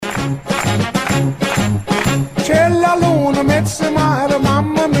C'è la luna, mezzo mare,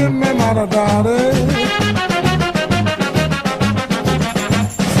 mamma mia, mi maradare.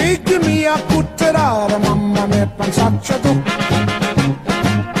 Figli mia, cutterare, mamma mia, pensaccia tu.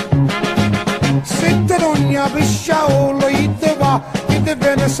 Se te non pisciaolo, ite va, ite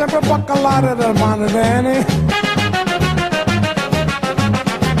viene sempre a baccalare del mare bene.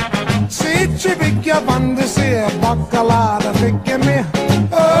 Se ci picchia quando si è baccalare, picchia me.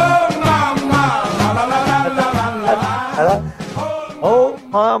 Oh mamma, la la la la la la la. Oh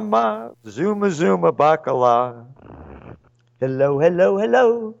mama, zuma zuma bacala. Hello, hello,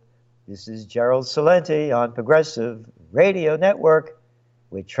 hello. This is Gerald Salenti on Progressive Radio Network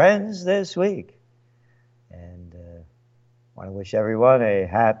with Trends This Week. And I want to wish everyone a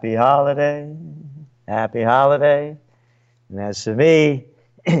happy holiday. Happy holiday. And as for me,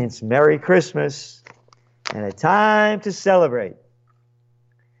 it's Merry Christmas and a time to celebrate.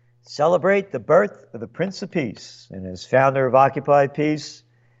 Celebrate the birth of the Prince of Peace. And as founder of Occupy Peace,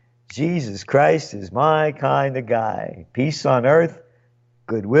 Jesus Christ is my kind of guy. Peace on earth,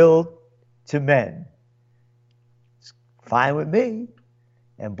 goodwill to men. It's fine with me.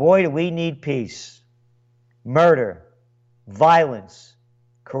 And boy, do we need peace. Murder, violence,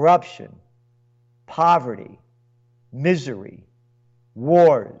 corruption, poverty, misery,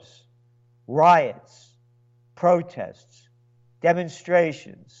 wars, riots, protests,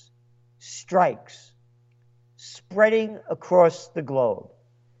 demonstrations, strikes, spreading across the globe.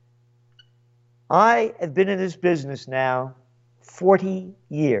 I have been in this business now 40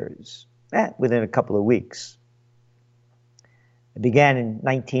 years, within a couple of weeks. I began in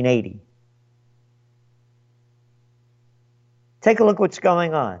 1980. Take a look what's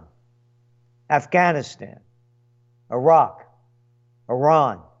going on. Afghanistan, Iraq,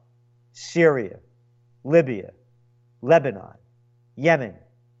 Iran, Syria, Libya, Lebanon, Yemen,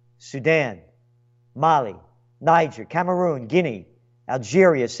 Sudan, Mali, Niger, Cameroon, Guinea,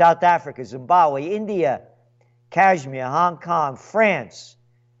 Algeria, South Africa, Zimbabwe, India, Kashmir, Hong Kong, France,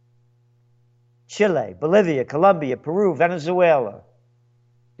 Chile, Bolivia, Colombia, Peru, Venezuela.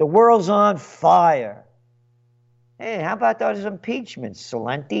 The world's on fire. Hey, how about those impeachments,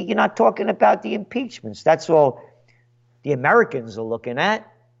 Salenti? You're not talking about the impeachments. That's all the Americans are looking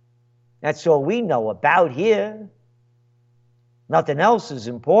at. That's all we know about here. Nothing else is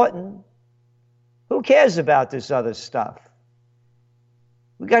important. Who cares about this other stuff?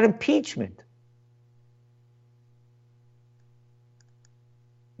 We got impeachment.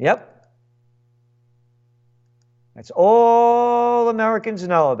 Yep. That's all Americans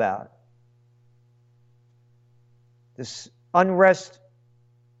know about. This unrest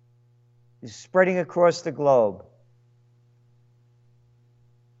is spreading across the globe.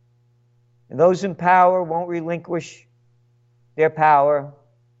 And those in power won't relinquish their power,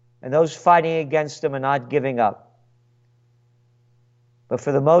 and those fighting against them are not giving up. But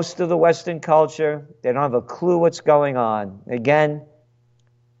for the most of the Western culture, they don't have a clue what's going on. Again,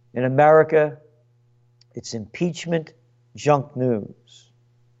 in America, it's impeachment junk news.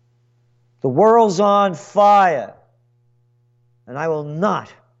 The world's on fire, and I will not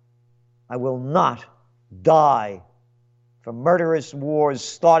die from murderous wars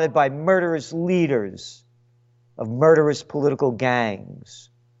started by murderous leaders of murderous political gangs.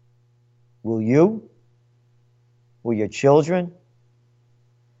 Will you? Will your children?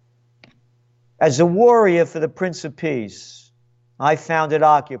 As a warrior for the Prince of Peace, I founded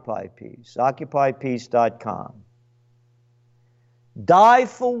Occupy Peace, occupypeace.com. Die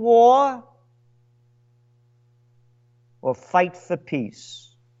for war or fight for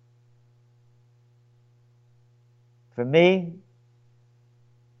peace? For me,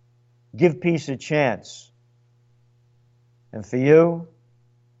 give peace a chance. And for you,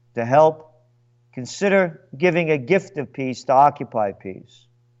 to help, consider giving a gift of peace to Occupy Peace.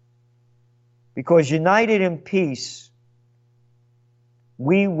 Because united in peace,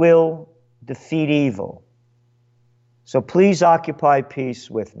 we will defeat evil. So please occupy peace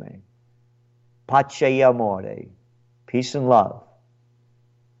with me. Pace e amore. Peace and love.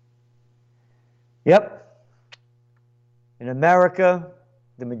 Yep. In America,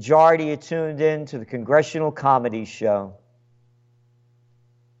 the majority are tuned in to the Congressional Comedy Show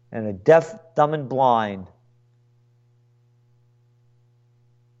and are deaf, dumb, and blind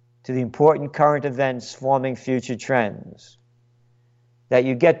to the important current events forming future trends that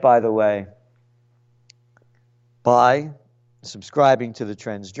you get, by the way, by subscribing to the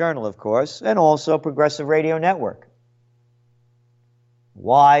Trends Journal, of course, and also Progressive Radio Network.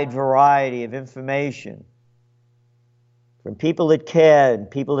 Wide variety of information from people that care and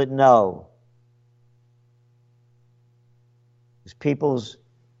people that know. There's people's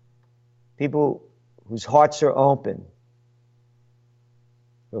people whose hearts are open,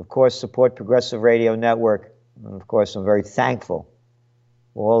 who of course support Progressive Radio Network. And of course, I'm very thankful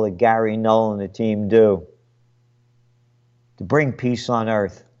for all that Gary Null and the team do to bring peace on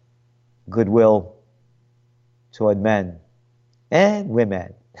earth, goodwill toward men and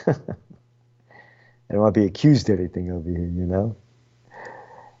women. I don't want to be accused of anything over here, you know?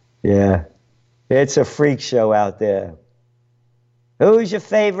 Yeah. It's a freak show out there. Who's your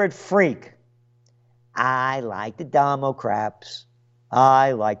favorite freak? I like the Democrats.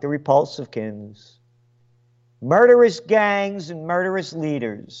 I like the Repulsivekins. Murderous gangs and murderous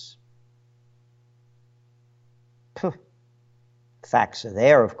leaders. Puh. Facts are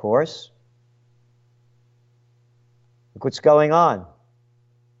there, of course. Look what's going on.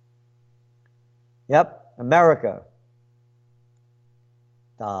 Yep, America.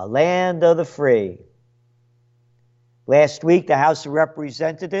 The land of the free. Last week, the House of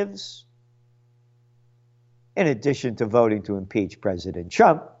Representatives, in addition to voting to impeach President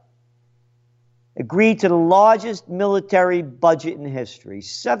Trump, agreed to the largest military budget in history,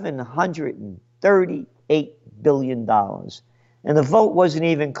 $738 billion. And the vote wasn't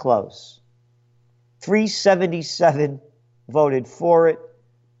even close. 377 voted for it,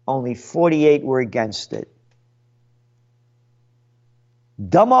 only 48 were against it.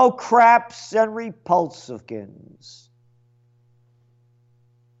 Democrats and Repulsivekins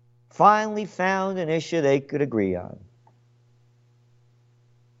finally found an issue they could agree on.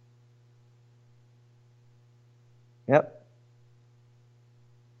 Yep.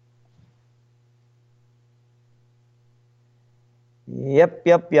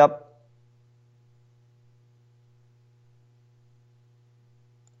 Yep.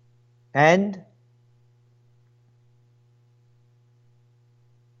 And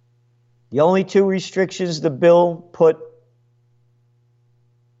the only two restrictions the bill put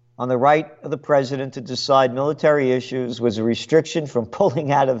on the right of the president to decide military issues was a restriction from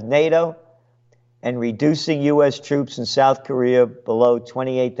pulling out of NATO and reducing U.S. troops in South Korea below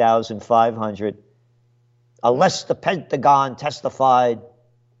 28,500, unless the Pentagon testified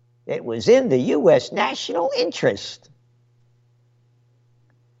it was in the U.S. national interest.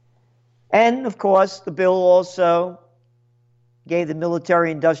 And, of course, the bill also gave the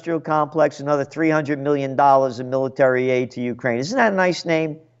military-industrial complex another $300 million in military aid to Ukraine. Isn't that a nice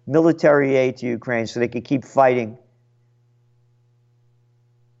name? Military aid to Ukraine, so they could keep fighting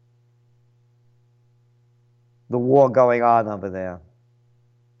the war going on over there.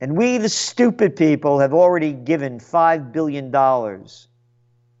 And we, the stupid people, have already given $5 billion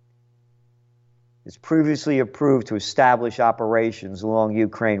as previously approved to establish operations along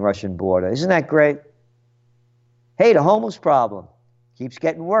Ukraine-Russian border. Isn't that great? Hey, the homeless problem keeps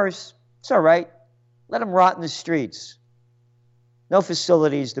getting worse. It's all right. Let them rot in the streets. No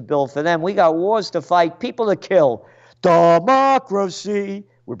facilities to build for them. We got wars to fight, people to kill. Democracy.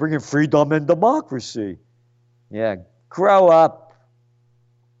 We're bringing freedom and democracy. Yeah, grow up.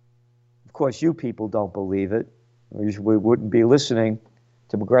 Of course, you people don't believe it. We wouldn't be listening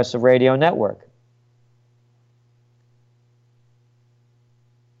to Progressive Radio Network.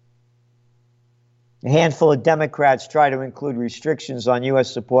 A handful of Democrats try to include restrictions on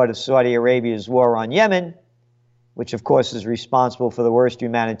U.S. support of Saudi Arabia's war on Yemen, which of course is responsible for the worst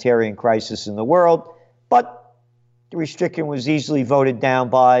humanitarian crisis in the world, but the restriction was easily voted down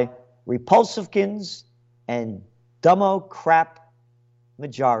by Repulsivekins and Democrat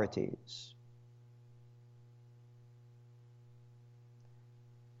majorities.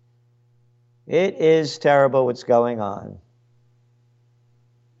 It is terrible what's going on.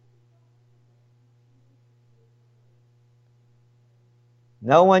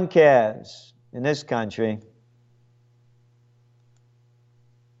 No one cares in this country.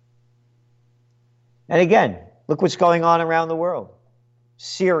 And again, look what's going on around the world.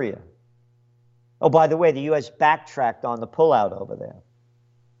 Syria. Oh, by the way, the U.S. backtracked on the pullout over there.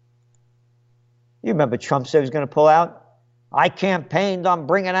 You remember Trump said he was going to pull out? I campaigned on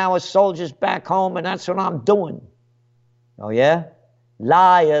bringing our soldiers back home, and that's what I'm doing. Oh, yeah?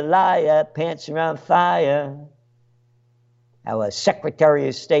 Liar, liar, pants are on fire. Our Secretary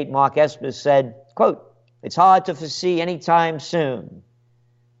of State, Mark Esper, said, quote, it's hard to foresee any time soon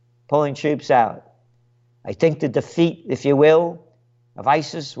pulling troops out. I think the defeat, if you will, of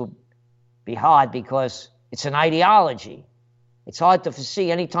ISIS will be hard because it's an ideology. It's hard to foresee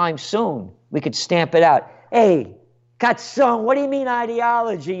any time soon we could stamp it out. Hey, Katsun, what do you mean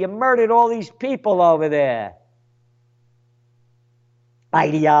ideology? You murdered all these people over there.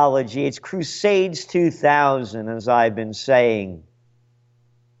 Ideology. It's Crusades 2000, as I've been saying.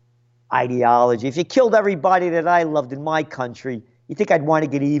 Ideology. If you killed everybody that I loved in my country, you think I'd want to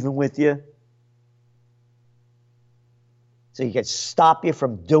get even with you? so he could stop you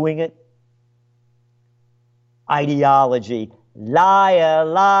from doing it. Ideology. Liar,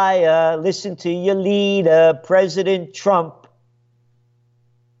 liar, listen to your leader, President Trump.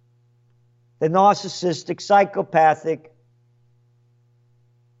 The narcissistic, psychopathic,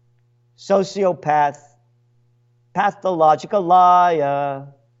 sociopath, pathological liar.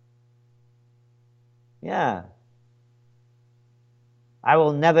 Yeah. I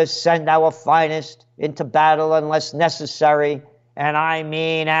will never send our finest into battle unless necessary, and I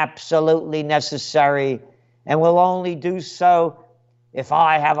mean absolutely necessary, and will only do so if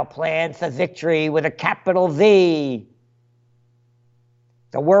I have a plan for victory with a capital V.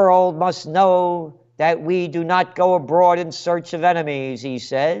 The world must know that we do not go abroad in search of enemies, he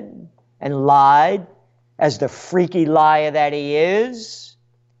said, and lied, as the freaky liar that he is,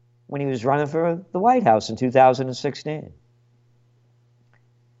 when he was running for the White House in 2016.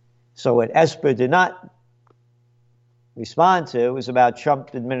 So what Esper did not respond to was about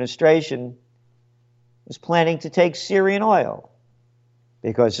Trump administration was planning to take Syrian oil.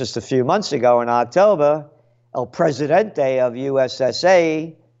 Because just a few months ago in October, El Presidente of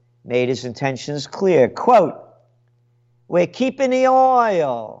USSA made his intentions clear. Quote, we're keeping the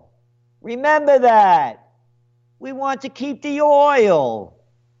oil. Remember that. We want to keep the oil.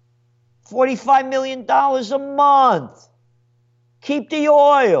 $45 million a month. Keep the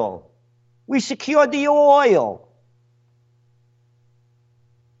oil. We secured the oil.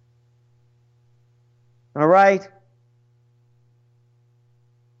 All right?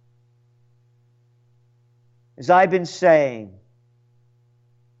 As I've been saying,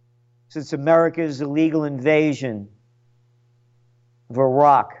 since America's illegal invasion of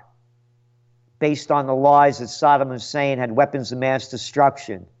Iraq, based on the lies that Saddam Hussein had weapons of mass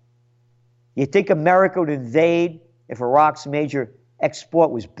destruction, you think America would invade if Iraq's major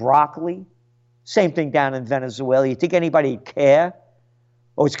export was broccoli? Same thing down in Venezuela. You think anybody would care?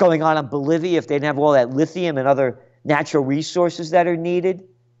 Or what's going on in Bolivia if they didn't have all that lithium and other natural resources that are needed?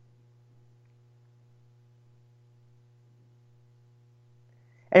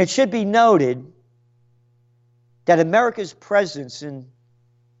 And it should be noted that America's presence in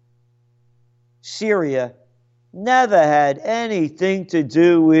Syria never had anything to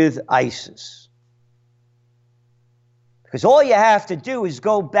do with ISIS. Because all you have to do is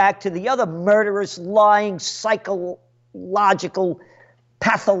go back to the other murderous, lying, psychological,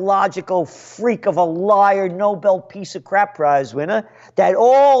 pathological freak of a liar, Nobel Peace of Crap Prize winner, that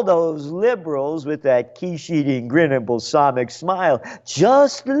all those liberals with that quiche-eating grin and balsamic smile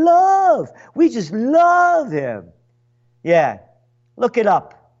just love. We just love him. Yeah, look it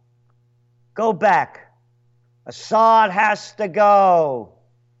up. Go back. Assad has to go.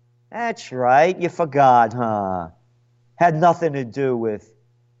 That's right, you forgot, huh? Had nothing to do with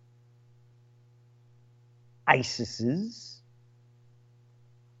ISIS's.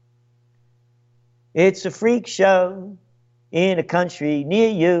 It's a freak show in a country near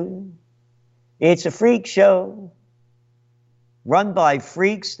you. It's a freak show run by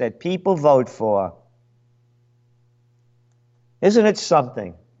freaks that people vote for. Isn't it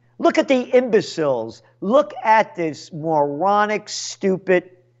something? Look at the imbeciles. Look at this moronic, stupid,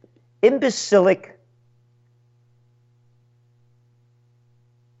 imbecilic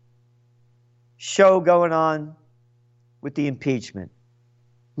show going on with the impeachment.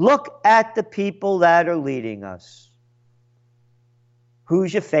 Look at the people that are leading us.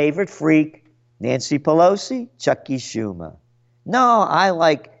 Who's your favorite freak? Nancy Pelosi? Chucky Schumer? No, I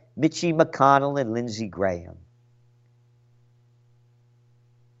like Mitchie McConnell and Lindsey Graham.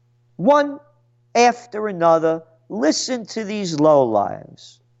 One after another, listen to these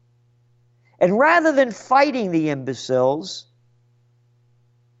lowlives. And rather than fighting the imbeciles,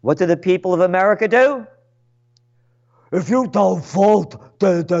 what do the people of America do? If you don't vote,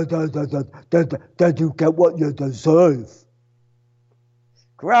 then you get what you deserve.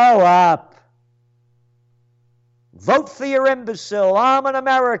 Grow up. Vote for your imbecile. I'm an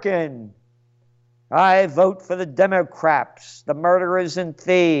American. I vote for the Democrats, the murderers and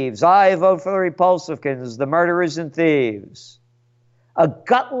thieves. I vote for the Republicans, the murderers and thieves. A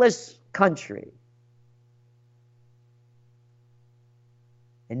gutless country.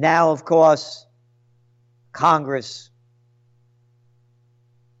 And now, of course, Congress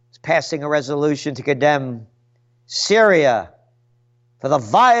is passing a resolution to condemn Syria for the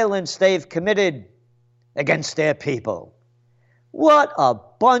violence they've committed against their people. What a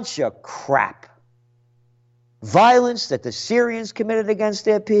bunch of crap. Violence that the Syrians committed against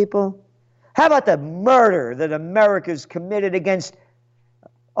their people? How about the murder that America's committed against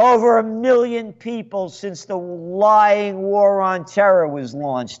over 1 million people since the lying war on terror was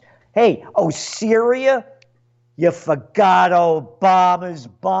launched? Hey, Syria? You forgot Obama's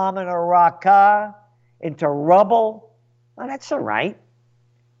bombing Raqqa into rubble? Well, that's all right.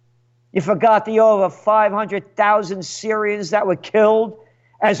 You forgot the over 500,000 Syrians that were killed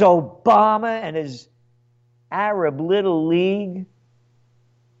as Obama and his Arab Little League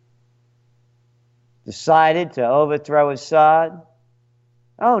decided to overthrow Assad?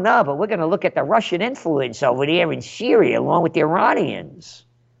 Oh, no, but we're going to look at the Russian influence over there in Syria along with the Iranians.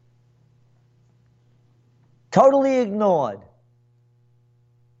 Totally ignored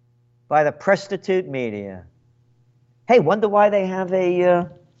by the prostitute media. Hey, wonder why they have a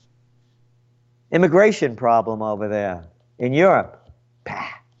immigration problem over there in Europe.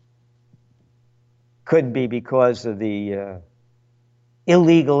 Pah. Couldn't be because of the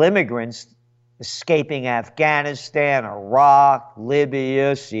illegal immigrants escaping Afghanistan, Iraq,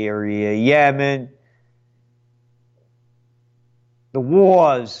 Libya, Syria, Yemen. The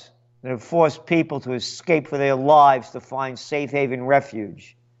wars that have forced people to escape for their lives to find safe haven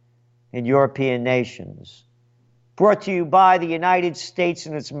refuge in European nations. Brought to you by the United States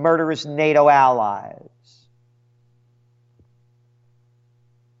and its murderous NATO allies.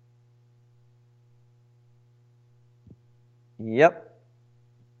 Yep.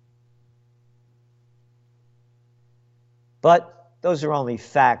 But those are only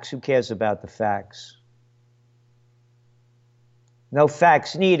facts. Who cares about the facts? No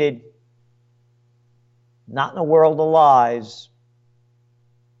facts needed. Not in a world of lies.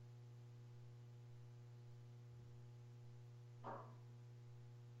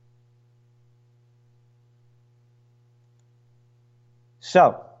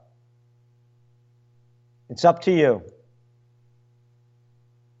 So, it's up to you.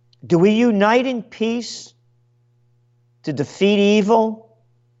 Do we unite in peace to defeat evil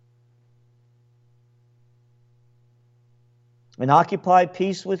and occupy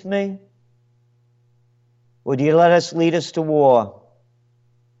peace with me? Or do you let us lead us to war?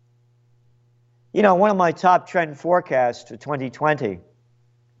 You know, one of my top trend forecasts for 2020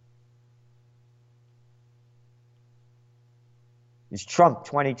 is Trump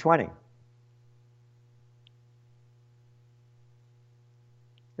 2020.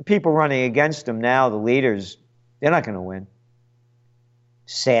 The people running against him now, the leaders, they're not going to win.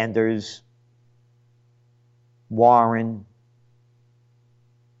 Sanders, Warren,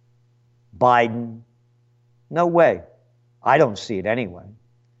 Biden. No way. I don't see it anyway.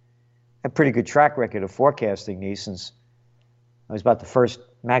 I have a pretty good track record of forecasting these since I was about the first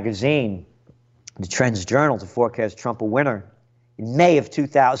magazine, the Trends Journal, to forecast Trump a winner in May of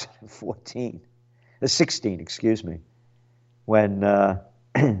 2014. 16, excuse me, when the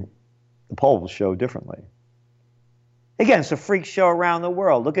polls show differently. Again, it's a freak show around the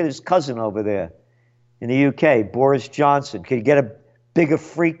world. Look at his cousin over there in the UK, Boris Johnson. Could you get a bigger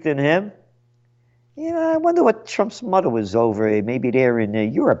freak than him? You know, I wonder what Trump's mother was over, maybe there in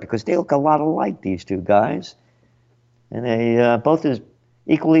Europe, because they look a lot alike, these two guys. And they both is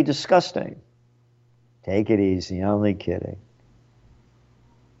equally disgusting. Take it easy, only kidding.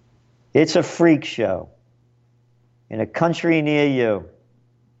 It's a freak show in a country near you.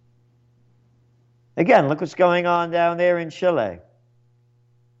 Again, look what's going on down there in Chile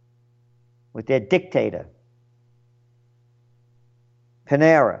with their dictator,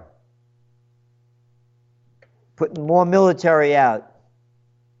 Piñera, putting more military out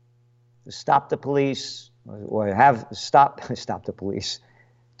to stop the police, or have stop the police,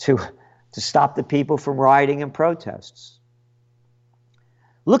 to stop the people from rioting and protests.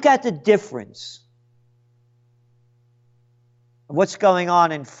 Look at the difference of what's going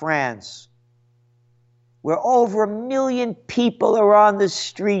on in France, where over 1 million people are on the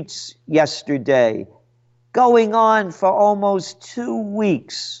streets yesterday, going on for almost 2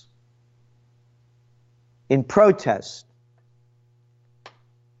 weeks in protest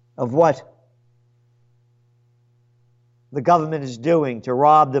of what the government is doing to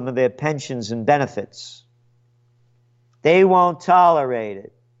rob them of their pensions and benefits. They won't tolerate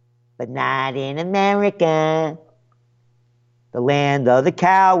it, but not in America, the land of the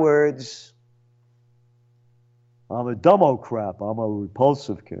cowards. I'm a Democrat. I'm a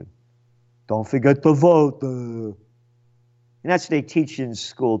repulsive kid. Don't forget to vote. And that's what they teach in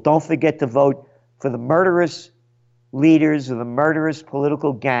school. Don't forget to vote for the murderous leaders of the murderous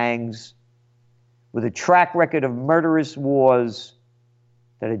political gangs with a track record of murderous wars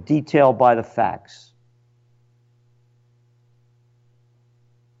that are detailed by the facts.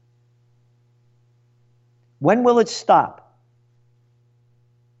 When will it stop?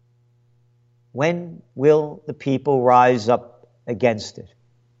 When will the people rise up against it?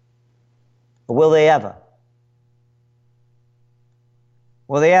 Or will they ever?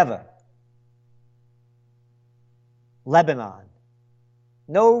 Will they ever? Lebanon.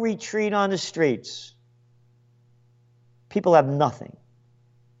 No retreat on the streets. People have nothing.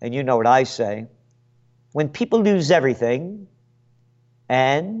 And you know what I say. When people lose everything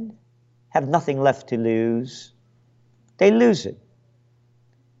and have nothing left to lose, they lose it.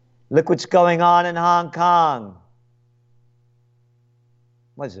 Look what's going on in Hong Kong.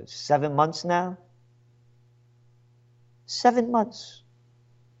 What is it, 7 months now? 7 months.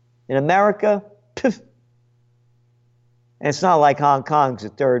 In America, poof. And it's not like Hong Kong's a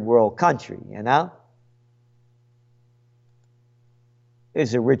third world country, you know?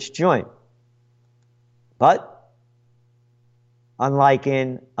 It's a rich joint. But, unlike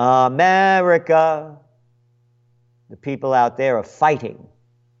in America, the people out there are fighting.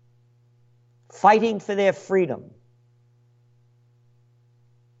 Fighting for their freedom.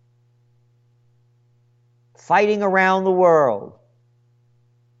 Fighting around the world.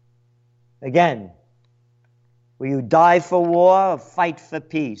 Again, will you die for war or fight for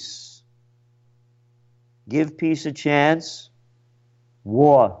peace? Give peace a chance.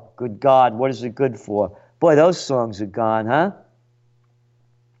 War, good God, what is it good for? Boy, those songs are gone, huh?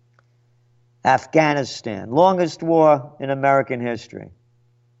 Afghanistan, longest war in American history.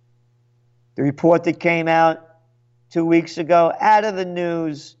 The report that came out 2 weeks ago, out of the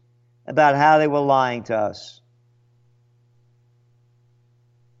news, about how they were lying to us.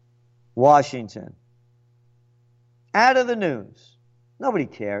 Washington. Out of the news. Nobody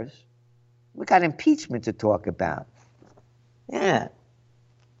cares. We got impeachment to talk about. Yeah.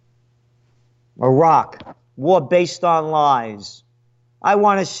 Iraq. War based on lies. I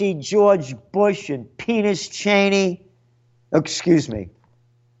want to see George Bush and Penis Cheney. Excuse me.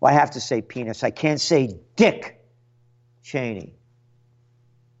 Well, I have to say penis. I can't say Dick Cheney.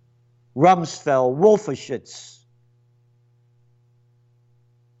 Rumsfeld, Wolfowitz.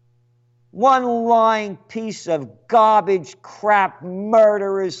 One lying piece of garbage, crap,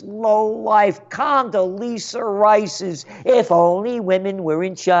 murderous, low-life Condoleezza Rice's if only women were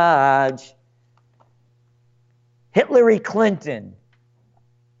in charge. Hillary Clinton.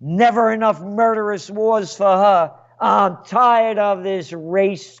 Never enough murderous wars for her. I'm tired of this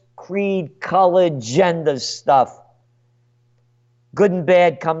race, creed, color, gender stuff. Good and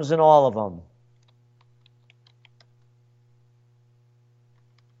bad comes in all of them.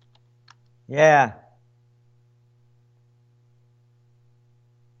 Yeah.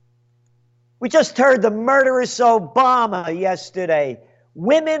 We just heard the murderous Obama yesterday.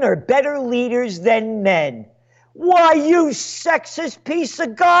 Women are better leaders than men. Why, you sexist piece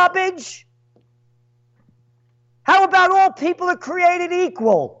of garbage? How about all people are created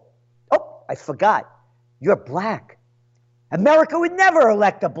equal? Oh, I forgot. You're black. America would never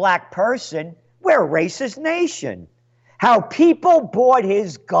elect a black person. We're a racist nation. How people bought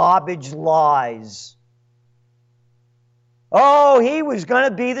his garbage lies. Oh, he was going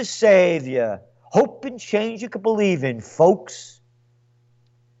to be the savior. Hope and change you could believe in, folks.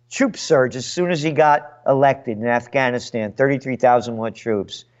 Troop surge as soon as he got elected in Afghanistan. 33,000 more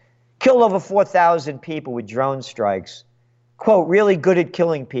troops. Killed over 4,000 people with drone strikes. Quote, really good at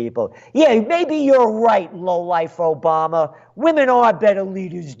killing people. Yeah, maybe you're right, lowlife Obama. Women are better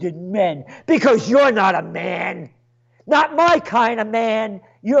leaders than men because you're not a man. Not my kind of man.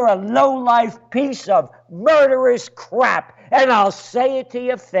 You're a lowlife piece of murderous crap, and I'll say it to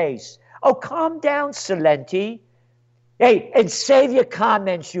your face. Oh, calm down, Celente. Hey, and save your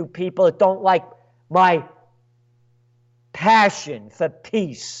comments, you people that don't like my passion for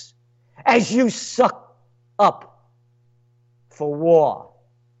peace as you suck up for war.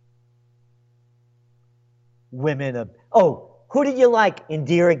 Women are... Oh, who did you like?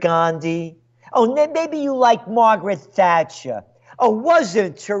 Indira Gandhi? Oh, maybe you like Margaret Thatcher. Oh,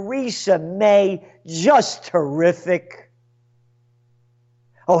 wasn't Theresa May just terrific?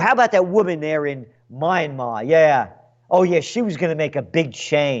 Oh, how about that woman there in Myanmar? Yeah. Oh, yeah, she was going to make a big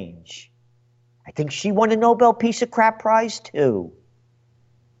change. I think she won a Nobel Peace of Crap Prize, too.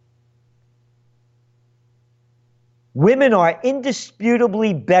 Women are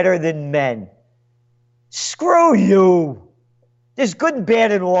indisputably better than men. Screw you. There's good and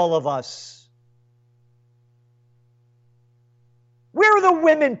bad in all of us. Where are the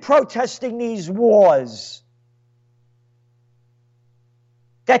women protesting these wars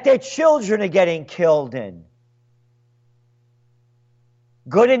that their children are getting killed in?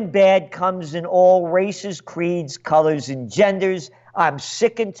 Good and bad comes in all races, creeds, colors, and genders. I'm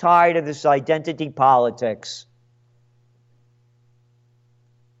sick and tired of this identity politics.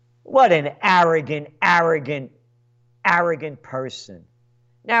 What an arrogant, arrogant, arrogant person.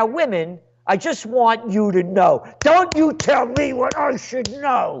 Now, women, I just want you to know. Don't you tell me what I should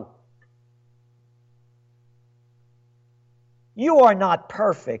know. You are not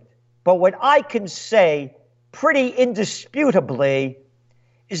perfect, but what I can say pretty indisputably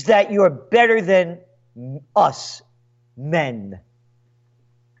is that you're better than us men.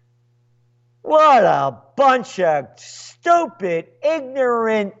 What a bunch of stupid,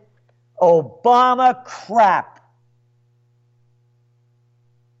 ignorant Obama crap.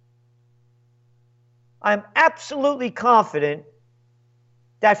 I'm absolutely confident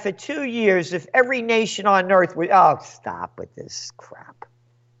that for 2 years, if every nation on earth would, oh, stop with this crap.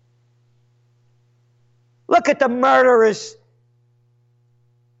 Look at the murderous,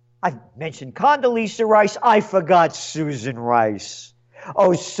 I mentioned Condoleezza Rice, I forgot Susan Rice.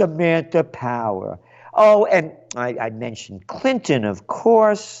 Oh, Samantha Power. Oh, and I mentioned Clinton, of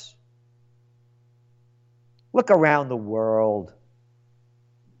course. Look around the world.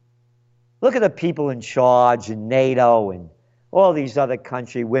 Look at the people in charge in NATO and all these other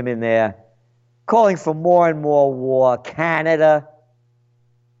country women there calling for more and more war. Canada.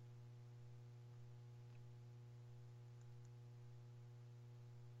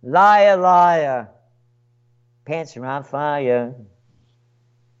 Liar, liar. Pants are on fire.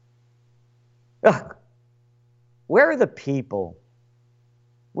 Ugh. Where are the people?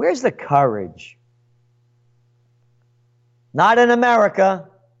 Where's the courage? Not in America.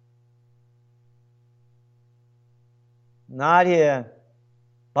 Not here.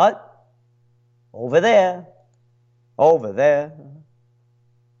 But over there. Over there.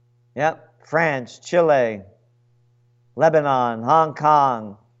 Yep. France, Chile, Lebanon, Hong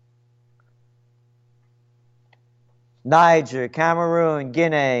Kong, Niger, Cameroon,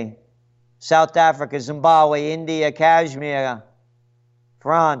 Guinea, South Africa, Zimbabwe, India, Kashmir,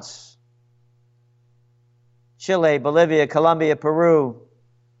 France, Chile, Bolivia, Colombia, Peru.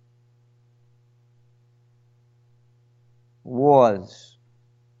 Wars,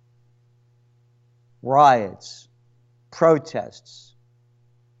 riots, protests,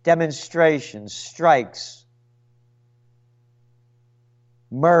 demonstrations, strikes,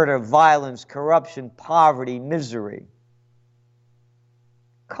 murder, violence, corruption, poverty, misery.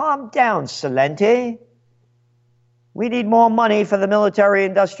 Calm down, Celente. We need more money for the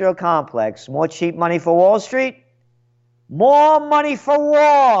military-industrial complex. More cheap money for Wall Street. More money for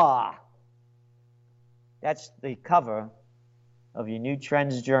war. That's the cover of your new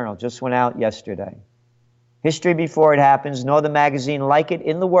Trends Journal. Just went out yesterday. History before it happens. No other magazine like it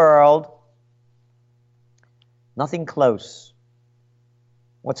in the world. Nothing close.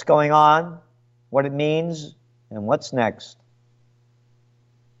 What's going on, what it means, and what's next.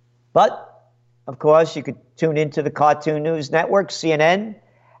 But, of course, you could tune into the Cartoon News Network, CNN.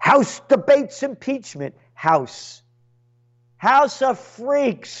 House debates impeachment. House. House of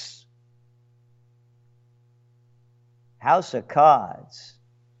freaks. House of cards.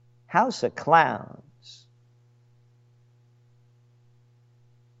 House of clowns.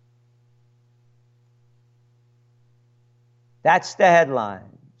 That's the headlines.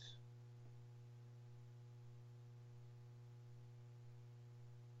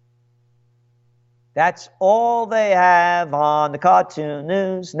 That's all they have on the Cartoon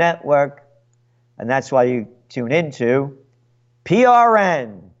News Network. And that's why you tune into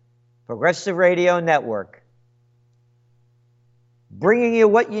PRN, Progressive Radio Network. Bringing you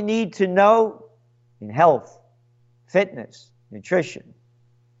what you need to know in health, fitness, nutrition,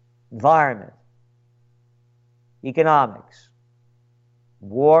 environment, economics,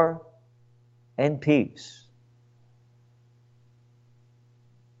 war, and peace.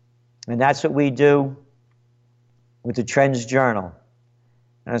 And that's what we do with the Trends Journal.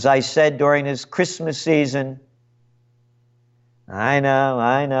 And as I said during this Christmas season, I know,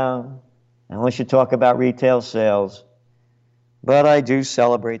 I want you to talk about retail sales, but I do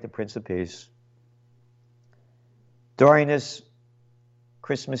celebrate the Prince of Peace. During this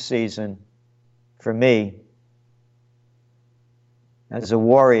Christmas season, for me, as a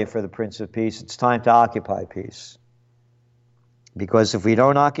warrior for the Prince of Peace, it's time to occupy peace. Because if we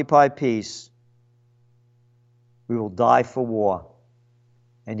don't occupy peace, we will die for war.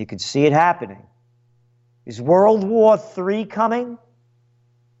 And you can see it happening. Is World War III coming?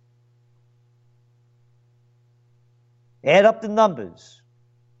 Add up the numbers.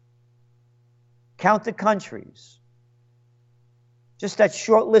 Count the countries. Just that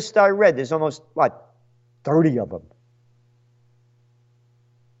short list I read, there's almost, 30 of them.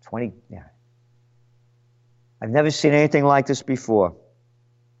 20, yeah. I've never seen anything like this before.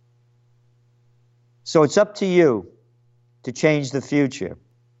 So it's up to you to change the future.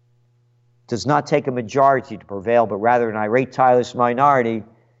 It does not take a majority to prevail, but rather an irate, tireless minority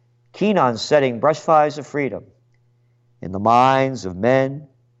keen on setting brush fires of freedom in the minds of men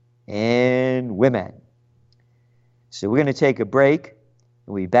and women. So we're going to take a break.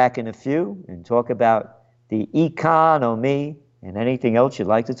 We'll be back in a few and talk about the economy and anything else you'd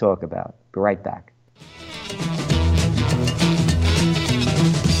like to talk about. Be right back.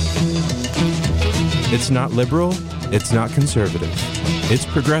 It's not liberal, it's not conservative. It's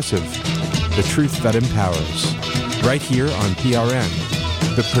progressive, the truth that empowers. Right here on PRN,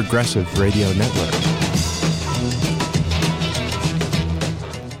 the Progressive Radio Network.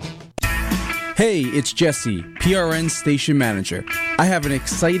 Hey, it's Jesse, PRN Station Manager. I have an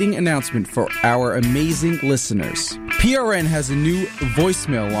exciting announcement for our amazing listeners. PRN has a new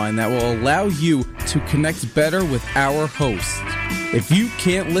voicemail line that will allow you to connect better with our hosts. If you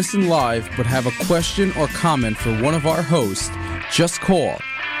can't listen live but have a question or comment for one of our hosts, just call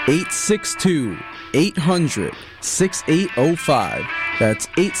 862-800-6805. That's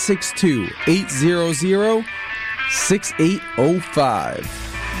 862-800-6805.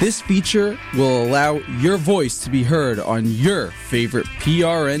 This feature will allow your voice to be heard on your favorite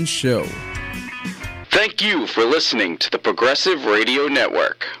PRN show. Thank you for listening to the Progressive Radio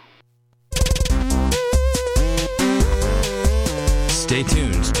Network. Stay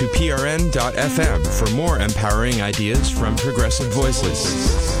tuned to prn.fm for more empowering ideas from Progressive Voices.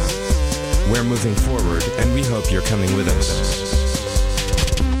 We're moving forward, and we hope you're coming with us.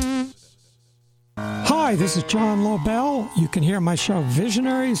 Hi, this is John Lobel. You can hear my show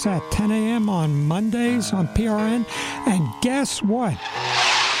Visionaries at 10 a.m. on Mondays on PRN. And guess what?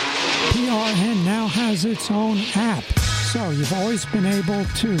 PRN now has its own app. So you've always been able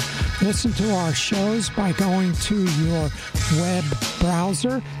to listen to our shows by going to your web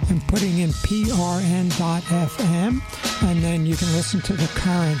browser and putting in prn.fm, and then you can listen to the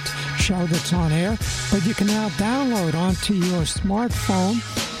current show that's on air. But you can now download onto your smartphone,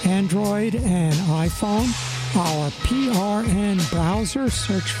 Android and iPhone, our PRN browser.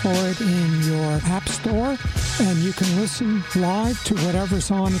 Search for it in your app store, and you can listen live to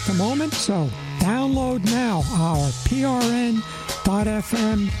whatever's on at the moment. So download now our prn.fm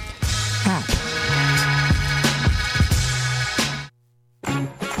app.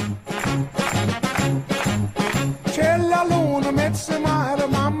 C'è la luna, mezza mare,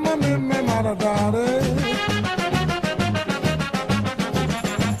 mamma mia, mi maradare.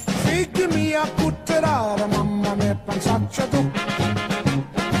 Figli mia, cutterare, mamma mia, pensaccia tu.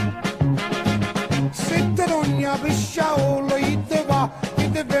 Sitte ogni pisciaolo, ite va,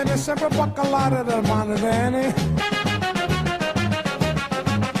 ite viene sempre baccalare del mare bene.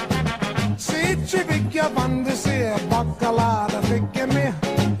 Se ci picchia quando si è baccalare, figli mia.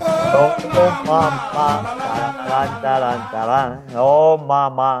 Oh,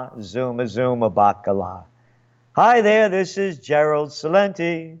 mama, zuma, zuma, bacala. Hi there, this is Gerald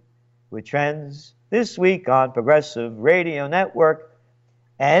Salenti with Trends this week on Progressive Radio Network.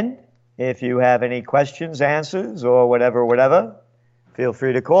 And if you have any questions, answers, or whatever, feel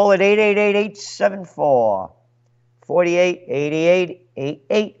free to call at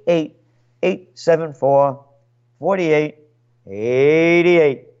 888-874-4888,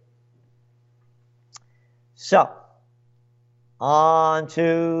 888-874-4888. So, on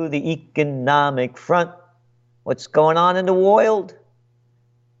to the economic front. What's going on in the world?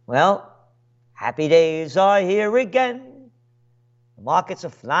 Well, happy days are here again. The markets are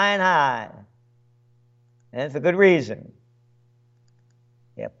flying high. And for good reason.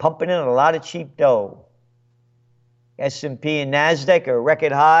 They're pumping in a lot of cheap dough. S&P and NASDAQ are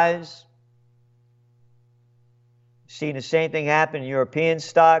record highs. Seeing the same thing happen in European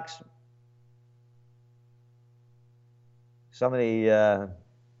stocks. Some of the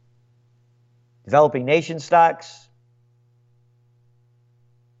developing nation stocks.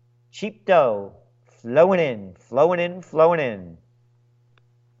 Cheap dough flowing in.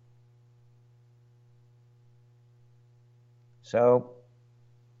 So,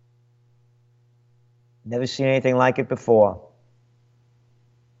 never seen anything like it before.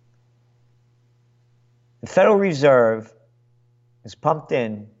 The Federal Reserve has pumped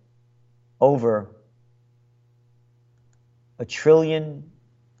in over $3 trillion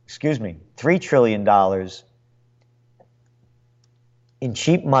in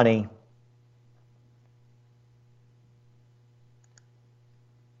cheap money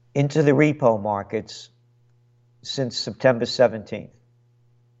into the repo markets since September 17th.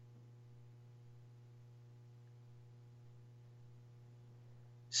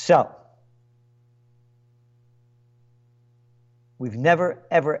 So, we've never,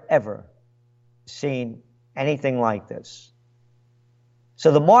 ever seen anything like this.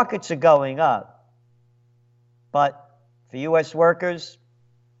 So the markets are going up, but for U.S. workers,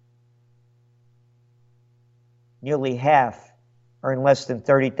 nearly half earn less than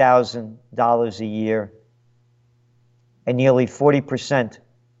 $30,000 a year. and nearly 40%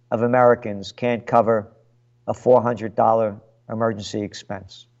 of Americans can't cover a $400 emergency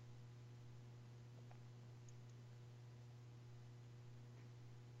expense.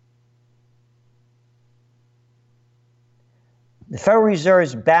 The Federal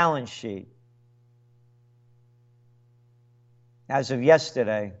Reserve's balance sheet, as of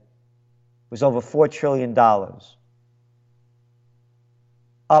yesterday, was over $4 trillion,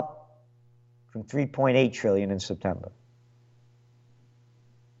 up from $3.8 trillion in September.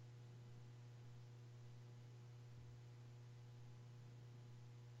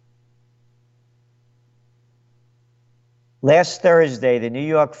 Last Thursday, the New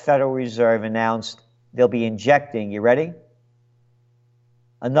York Federal Reserve announced they'll be injecting, you ready?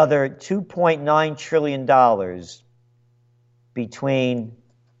 Another $2.9 trillion between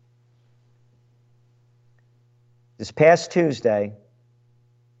this past Tuesday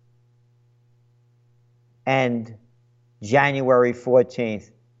and January 14th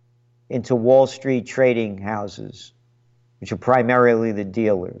into Wall Street trading houses, which are primarily the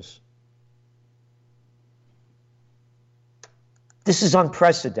dealers. This is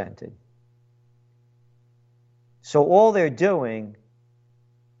unprecedented. So all they're doing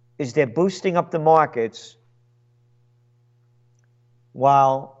is they're boosting up the markets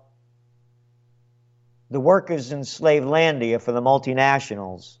while the workers in Slavelandia for the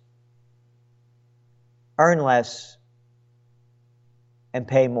multinationals earn less and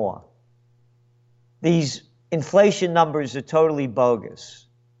pay more. These inflation numbers are totally bogus.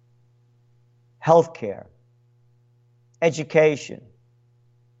 Healthcare, education,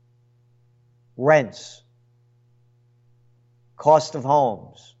 rents, cost of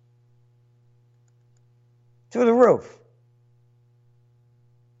homes, through the roof.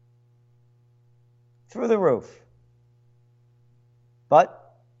 Through the roof.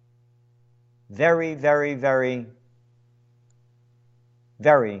 But very, very, very,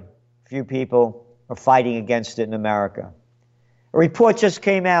 very few people are fighting against it in America. A report just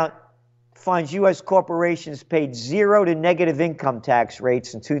came out, finds U.S. corporations paid 0 to negative income tax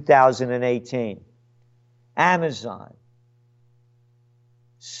rates in 2018. Amazon,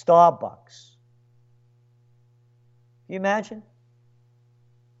 Starbucks. Can you imagine?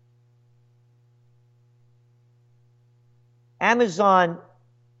 Amazon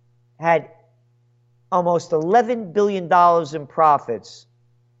had almost $11 billion in profits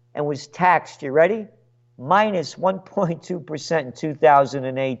and was taxed, you ready? Minus 1.2% in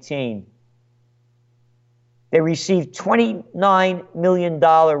 2018. They received $29 million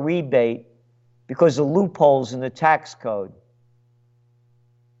rebate because of loopholes in the tax code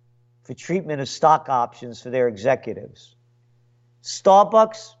for treatment of stock options for their executives.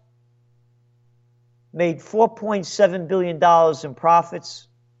 Starbucks made $4.7 billion in profits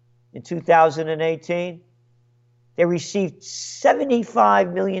in 2018. They received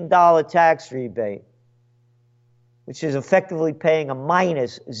 $75 million tax rebate, which is effectively paying a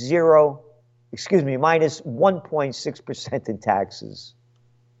minus 1.6% in taxes.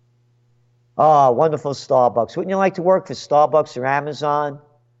 Oh, wonderful Starbucks. Wouldn't you like to work for Starbucks or Amazon?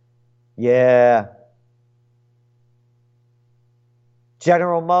 Yeah.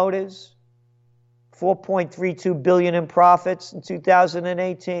 General Motors, $4.32 billion in profits in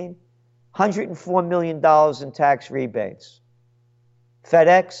 2018, $104 million in tax rebates.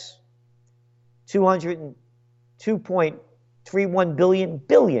 FedEx, $2.31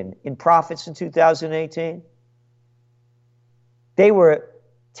 billion in profits in 2018. They were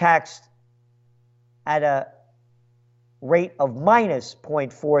taxed at a rate of minus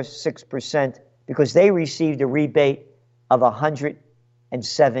 0.46% because they received a rebate of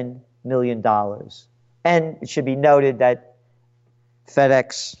 $107 million. And it should be noted that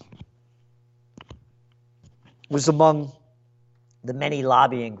FedEx was among the many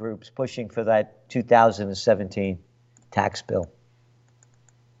lobbying groups pushing for that 2017 tax bill.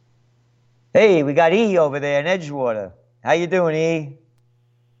 Hey, we got E over there in Edgewater. How you doing, E?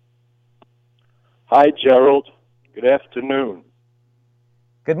 Hi, Gerald. Good afternoon.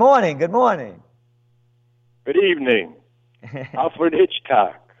 Good morning. Good morning. Good evening. Alfred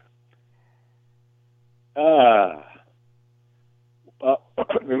Hitchcock.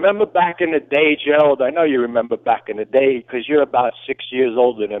 Remember back in the day, Gerald? I know you remember back in the day because you're about 6 years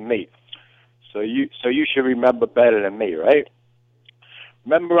older than me. So you should remember better than me, right?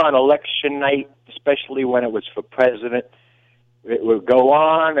 Remember on election night, especially when it was for president, it would go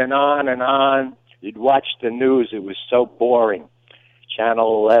on and on and on. You'd watch the news. It was so boring.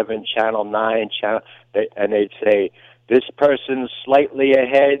 Channel 11, Channel 9, and they'd say, this person's slightly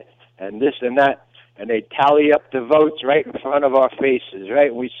ahead and this and that. And they'd tally up the votes right in front of our faces, right?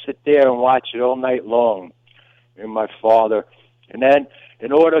 And we'd sit there and watch it all night long. and my father. And then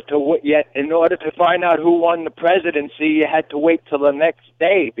in order to find out who won the presidency, you had to wait till the next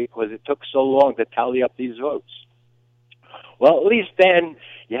day because it took so long to tally up these votes. Well, at least then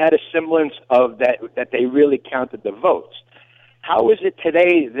you had a semblance of that they really counted the votes. How is it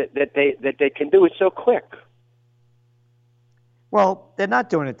today that they can do it so quick? Well, they're not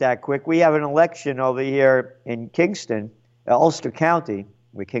doing it that quick. We have an election over here in Kingston, Ulster County,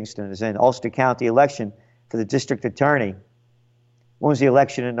 where Kingston is in, Ulster County election for the district attorney. When was the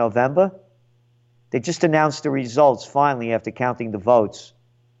election, in November? They just announced the results finally after counting the votes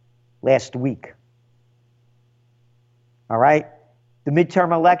last week. All right? The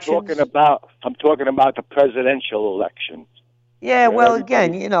midterm elections. I'm talking about the presidential elections. Yeah, well,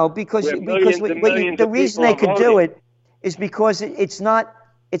 again, because the reason they could do it is because it's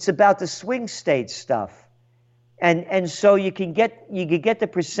about the swing state stuff. And so you can get the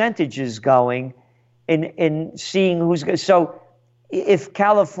percentages going in seeing who's going. So if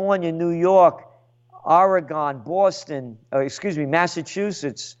California, New York, Oregon, Boston,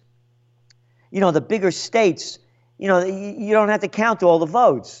 Massachusetts, the bigger states, you don't have to count all the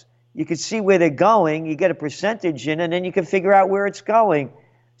votes. You can see where they're going, you get a percentage in, and then you can figure out where it's going.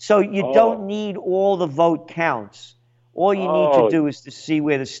 So you don't need all the vote counts. All you need to do is to see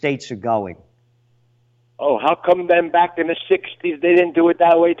where the states are going. Oh, how come then back in the 60s they didn't do it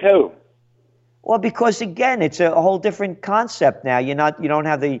that way too? Well, because again, it's a whole different concept now. You don't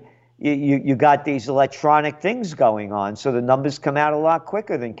have you got these electronic things going on, so the numbers come out a lot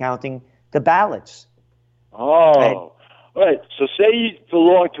quicker than counting the ballots. Oh, right. So say you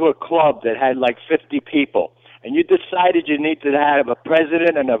belong to a club that had like 50 people, and you decided you need to have a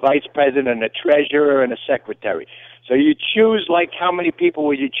president and a vice president and a treasurer and a secretary. So you choose, like, how many people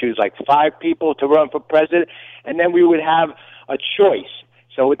would you choose? Like 5 people to run for president, and then we would have a choice.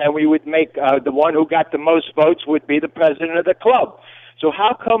 So then we would make the one who got the most votes would be the president of the club. So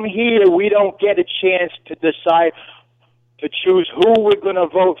how come here we don't get a chance to decide to choose who we're going to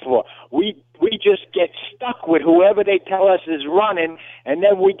vote for? We just get stuck with whoever they tell us is running, and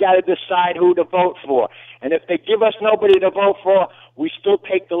then we got to decide who to vote for. And if they give us nobody to vote for, we still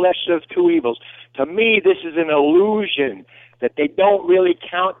take the lesser of two evils. To me, this is an illusion that they don't really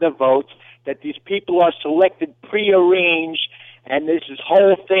count the votes, that these people are selected prearranged, and this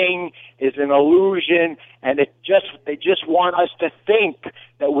whole thing is an illusion, and they just want us to think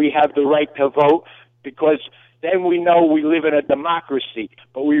that we have the right to vote, because then we know we live in a democracy.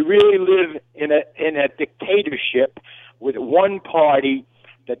 But we really live in a dictatorship with one party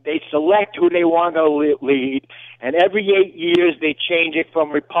that they select who they want to lead, and every 8 years they change it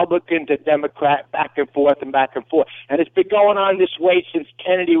from Republican to Democrat, back and forth and back and forth. And it's been going on this way since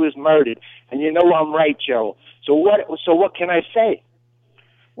Kennedy was murdered. And you know I'm right, Joe. So what can I say?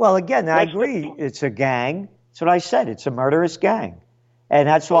 Well, again, I agree. It's a gang. That's what I said. It's a murderous gang. And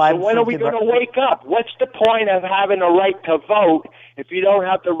that's why when are we going to wake up? What's the point of having a right to vote if you don't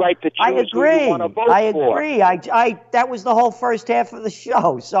have the right to choose who you want to vote for? I agree. That was the whole first half of the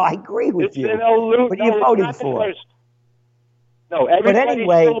show, so I agree with you. What are you voting for? No, everybody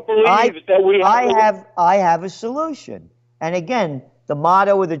still believes that we have... I have a solution. And again, the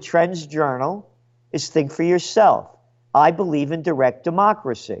motto of the Trends Journal is think for yourself. I believe in direct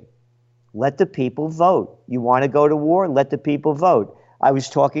democracy. Let the people vote. You want to go to war? Let the people vote. I was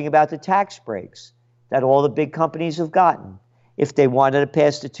talking about the tax breaks that all the big companies have gotten. If they wanted to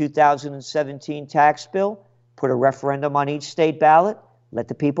pass the 2017 tax bill, put a referendum on each state ballot, let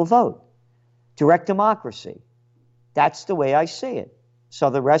the people vote. Direct democracy. That's the way I see it. So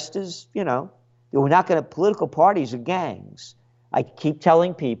the rest is, we're not going to, political parties are gangs. I keep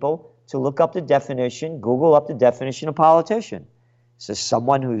telling people to look up the definition, Google up the definition of politician. So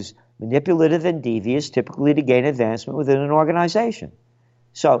someone who's manipulative and devious, typically to gain advancement within an organization.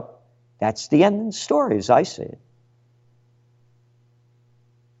 So that's the end of the story as I see it.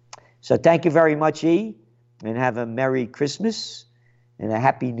 So thank you very much, E, and have a Merry Christmas and a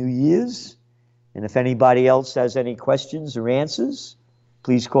Happy New Year's. And if anybody else has any questions or answers,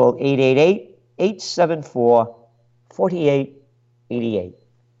 please call 888-874-4888.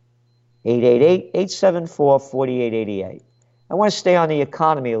 888-874-4888. I want to stay on the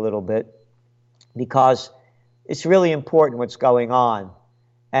economy a little bit because it's really important what's going on.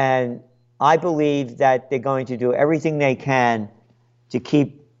 And I believe that they're going to do everything they can to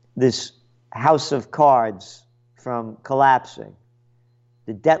keep this house of cards from collapsing.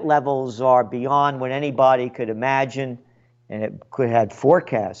 The debt levels are beyond what anybody could imagine and it could have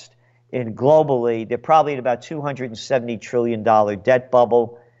forecast. And globally, they're probably at about $270 trillion debt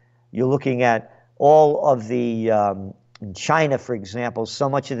bubble. You're looking at all of the, in China, for example, so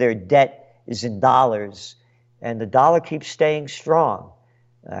much of their debt is in dollars. and the dollar keeps staying strong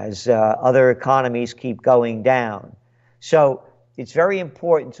as other economies keep going down. So it's very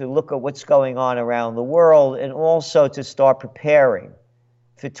important to look at what's going on around the world and also to start preparing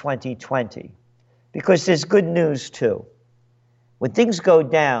for 2020, because there's good news too. When things go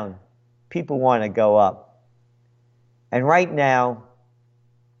down, people want to go up. And right now,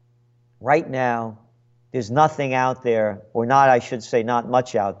 there's nothing out there, or not, I should say, not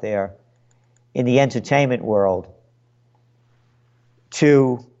much out there in the entertainment world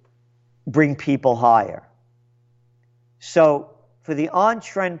to bring people higher. So for the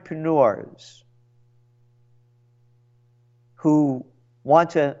entrepreneurs who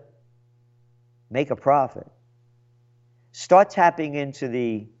want to make a profit, start tapping into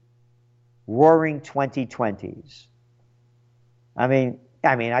the roaring 2020s. I mean,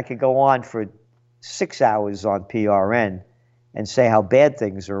 I could go on for 6 hours on PRN and say how bad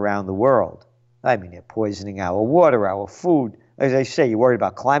things are around the world. I mean, they're poisoning our water, our food. As I say, you're worried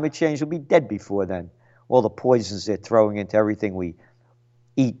about climate change, we'll be dead before then. All the poisons they're throwing into everything we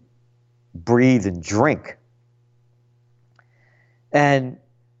eat, breathe, and drink. And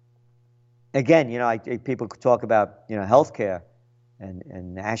again, people could talk about, healthcare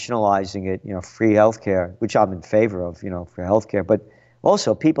and nationalizing it, free healthcare, which I'm in favor of, for healthcare. But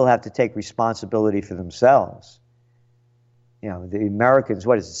also, people have to take responsibility for themselves. The Americans,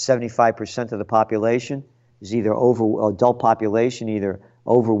 75% of the population is either adult population, either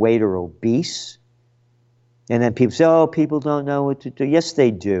overweight or obese. And then people say, oh, people don't know what to do. Yes,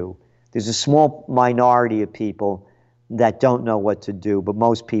 they do. There's a small minority of people that don't know what to do, but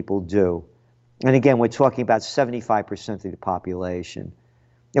most people do. And again, we're talking about 75% of the population.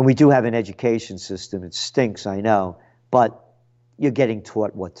 And we do have an education system. It stinks, I know, but you're getting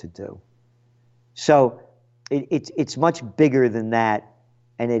taught what to do. So it's much bigger than that,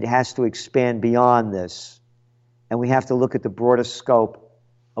 and it has to expand beyond this. And we have to look at the broader scope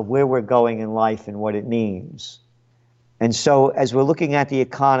of where we're going in life and what it means. And so as we're looking at the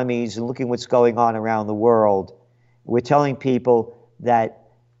economies and looking what's going on around the world, we're telling people that,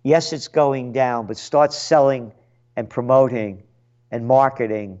 yes, it's going down, but start selling and promoting and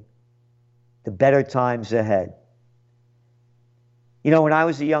marketing the better times ahead. When I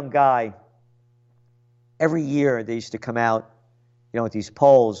was a young guy, every year they used to come out, with these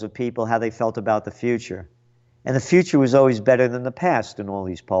polls of people, how they felt about the future. And the future was always better than the past in all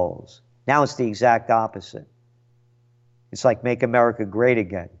these polls. Now it's the exact opposite. It's like Make America Great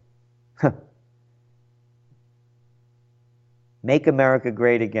Again. Make America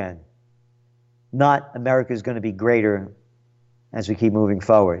great again. Not America's going to be greater as we keep moving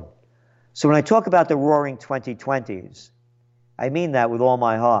forward. So when I talk about the roaring 2020s, I mean that with all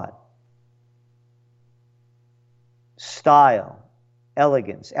my heart. Style,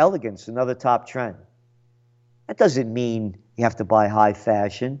 elegance. Elegance, another top trend. That doesn't mean you have to buy high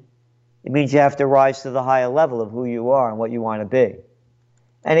fashion. It means you have to rise to the higher level of who you are and what you want to be.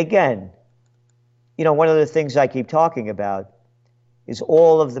 And again, one of the things I keep talking about is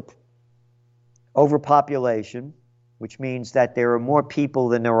all of the overpopulation, which means that there are more people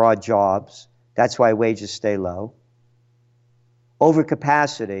than there are jobs. That's why wages stay low.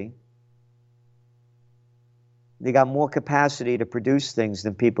 Overcapacity. They got more capacity to produce things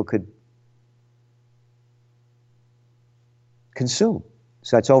than people could consume.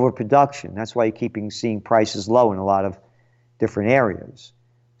 So that's overproduction. That's why you're seeing prices low in a lot of different areas.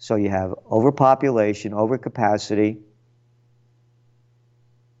 So you have overpopulation, overcapacity,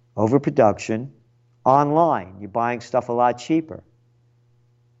 overproduction. Online, you're buying stuff a lot cheaper.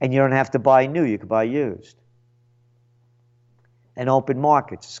 And you don't have to buy new, you can buy used. And open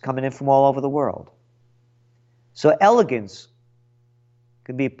markets, it's coming in from all over the world. So elegance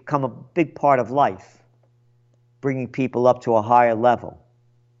can become a big part of life, bringing people up to a higher level.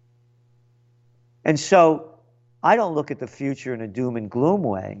 And so I don't look at the future in a doom and gloom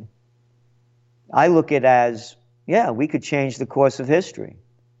way. I look at it as, we could change the course of history.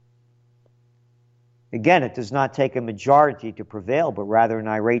 Again, it does not take a majority to prevail, but rather an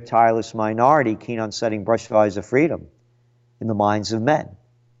irate, tireless minority keen on setting brush fires of freedom in the minds of men.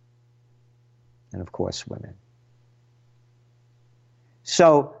 And of course, women.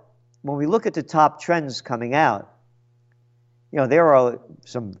 So when we look at the top trends coming out, there are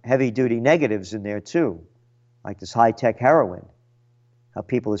some heavy-duty negatives in there too, like this high-tech heroin, how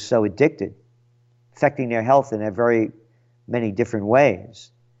people are so addicted, affecting their health in very many different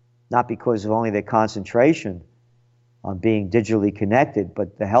ways. Not because of only their concentration on being digitally connected,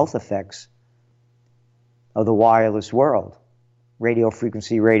 but the health effects of the wireless world, radio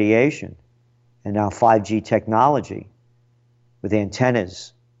frequency radiation, and now 5G technology with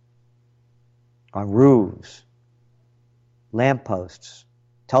antennas on roofs, lampposts,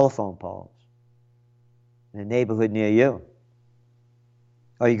 telephone poles in a neighborhood near you?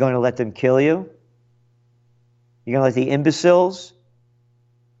 Are you going to let them kill you? You're going to let the imbeciles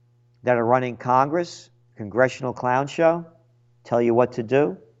that are running Congress, congressional clown show, tell you what to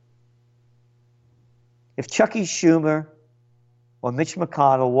do? If Chucky Schumer or Mitch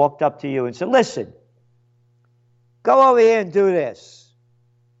McConnell walked up to you and said, listen, go over here and do this.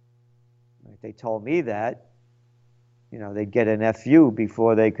 If they told me that, they'd get an FU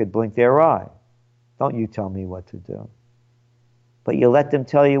before they could blink their eye. Don't you tell me what to do. But you let them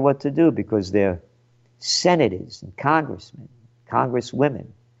tell you what to do because they're senators and congressmen, congresswomen.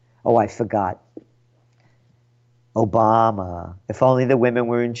 Oh, I forgot. Obama. If only the women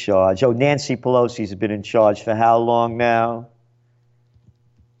were in charge. Oh, Nancy Pelosi's been in charge for how long now?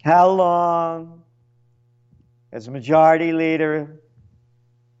 How long? As majority leader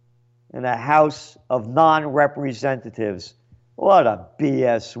in a House of non-representatives. What a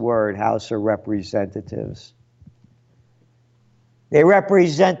BS word, House of Representatives. They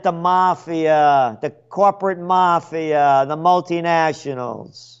represent the mafia, the corporate mafia, the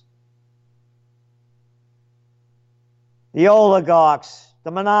multinationals, the oligarchs,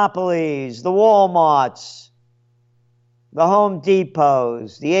 the monopolies, the Walmarts, the Home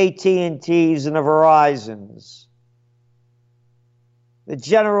Depots, the AT&Ts and the Verizons, the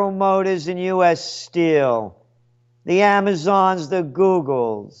General Motors and U.S. Steel, the Amazons, the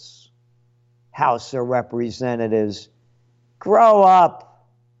Googles. House of Representatives. Grow up.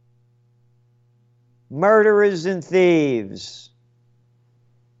 Murderers and thieves.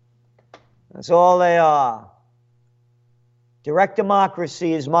 That's all they are. Direct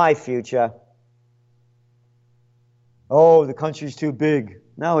democracy is my future. Oh, the country's too big.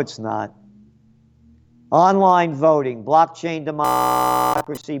 No, it's not. Online voting, blockchain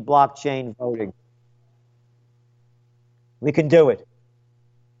democracy, blockchain voting. We can do it.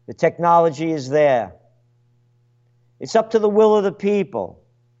 The technology is there. It's up to the will of the people.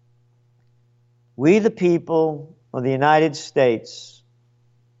 We, the people of the United States,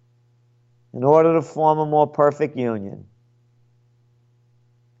 in order to form a more perfect union,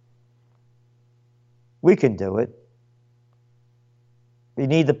 we can do it. We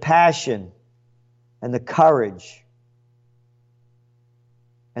need the passion and the courage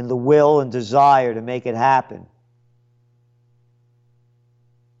and the will and desire to make it happen.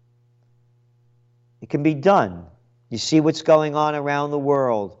 It can be done. You see what's going on around the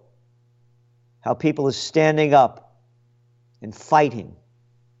world, how people are standing up and fighting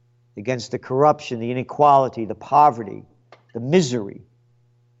against the corruption, the inequality, the poverty, the misery,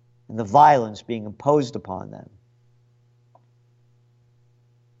 and the violence being imposed upon them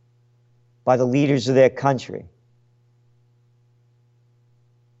by the leaders of their country.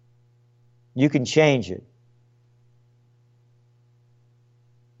 You can change it.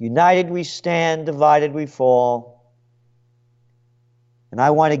 United we stand, divided we fall. And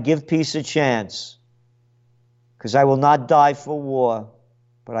I want to give peace a chance, because I will not die for war,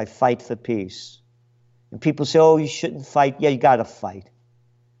 but I fight for peace. And people say, oh, you shouldn't fight. Yeah, you got to fight.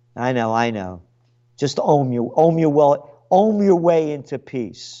 I know. Just own your way into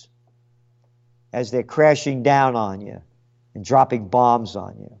peace as they're crashing down on you and dropping bombs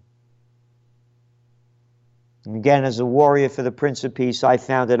on you. And again, as a warrior for the Prince of Peace, I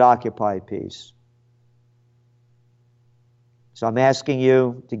founded Occupy Peace. So I'm asking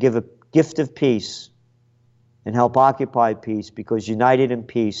you to give a gift of peace and help occupy peace, because united in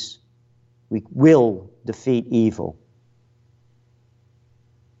peace, we will defeat evil.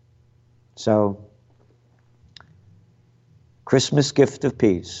 So, Christmas gift of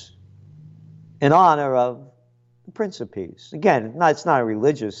peace in honor of the Prince of Peace. Again, it's not a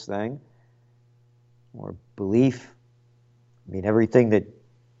religious thing or belief. I mean, everything that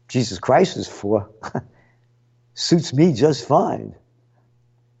Jesus Christ is for suits me just fine.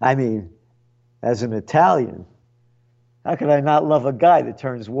 I mean, as an Italian, how could I not love a guy that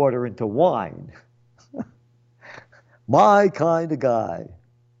turns water into wine? My kind of guy.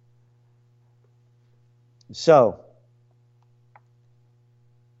 So,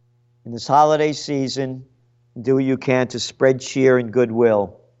 in this holiday season, do what you can to spread cheer and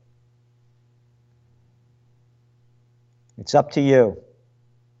goodwill. It's up to you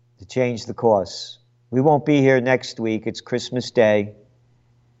to change the course. We won't be here next week. It's Christmas Day.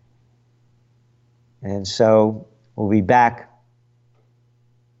 And so we'll be back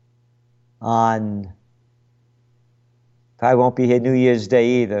on, probably won't be here New Year's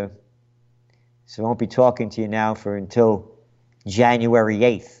Day either. So I won't be talking to you now until January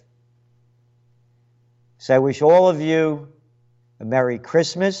 8th. So I wish all of you a Merry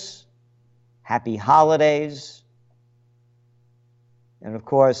Christmas, Happy Holidays, And of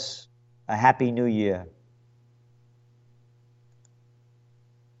course, a Happy New Year.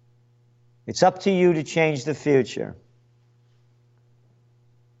 It's up to you to change the future.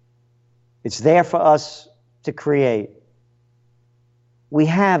 It's there for us to create. We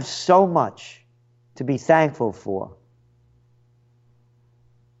have so much to be thankful for.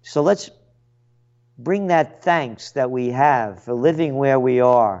 So let's bring that thanks that we have for living where we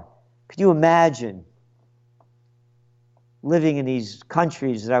are. Could you imagine living in these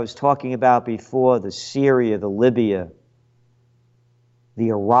countries that I was talking about before, the Syria, the Libya, the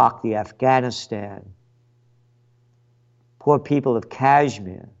Iraq, the Afghanistan, poor people of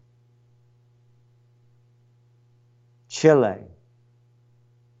Kashmir, Chile,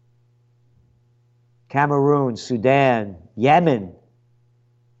 Cameroon, Sudan, Yemen.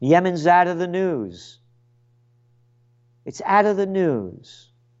 Yemen's out of the news. It's out of the news.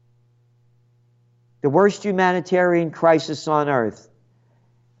 The worst humanitarian crisis on earth.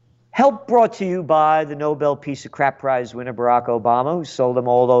 Help brought to you by the Nobel Peace of Crap Prize winner Barack Obama, who sold them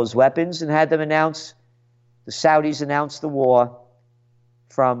all those weapons and had them announce, the Saudis announced the war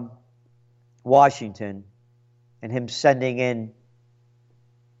from Washington, and him sending in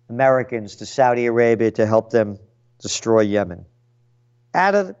Americans to Saudi Arabia to help them destroy Yemen.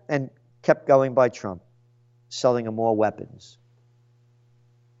 And kept going by Trump, selling them more weapons.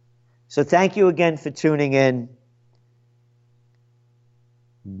 So thank you again for tuning in.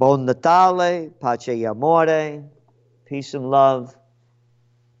 Buon Natale, pace e amore, peace and love.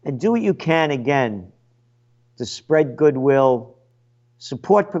 And do what you can again to spread goodwill,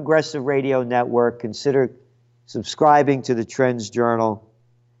 support Progressive Radio Network, consider subscribing to the Trends Journal,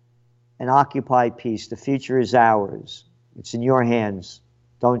 and occupy peace. The future is ours. It's in your hands.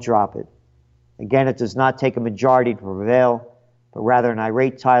 Don't drop it. Again, it does not take a majority to prevail, but rather an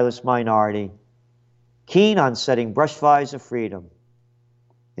irate, tireless minority, keen on setting brush fires of freedom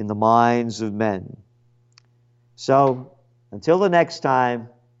in the minds of men. So, until the next time,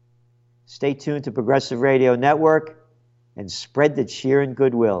 stay tuned to Progressive Radio Network and spread the cheer and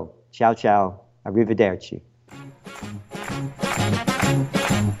goodwill. Ciao, ciao. Arrivederci.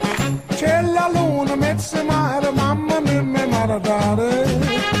 C'è la luna, mezza mare, mamma mia, mi maradare.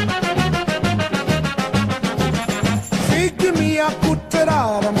 Figli mia,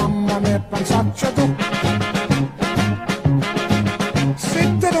 cutterare, mamma mia, pensaccia tu.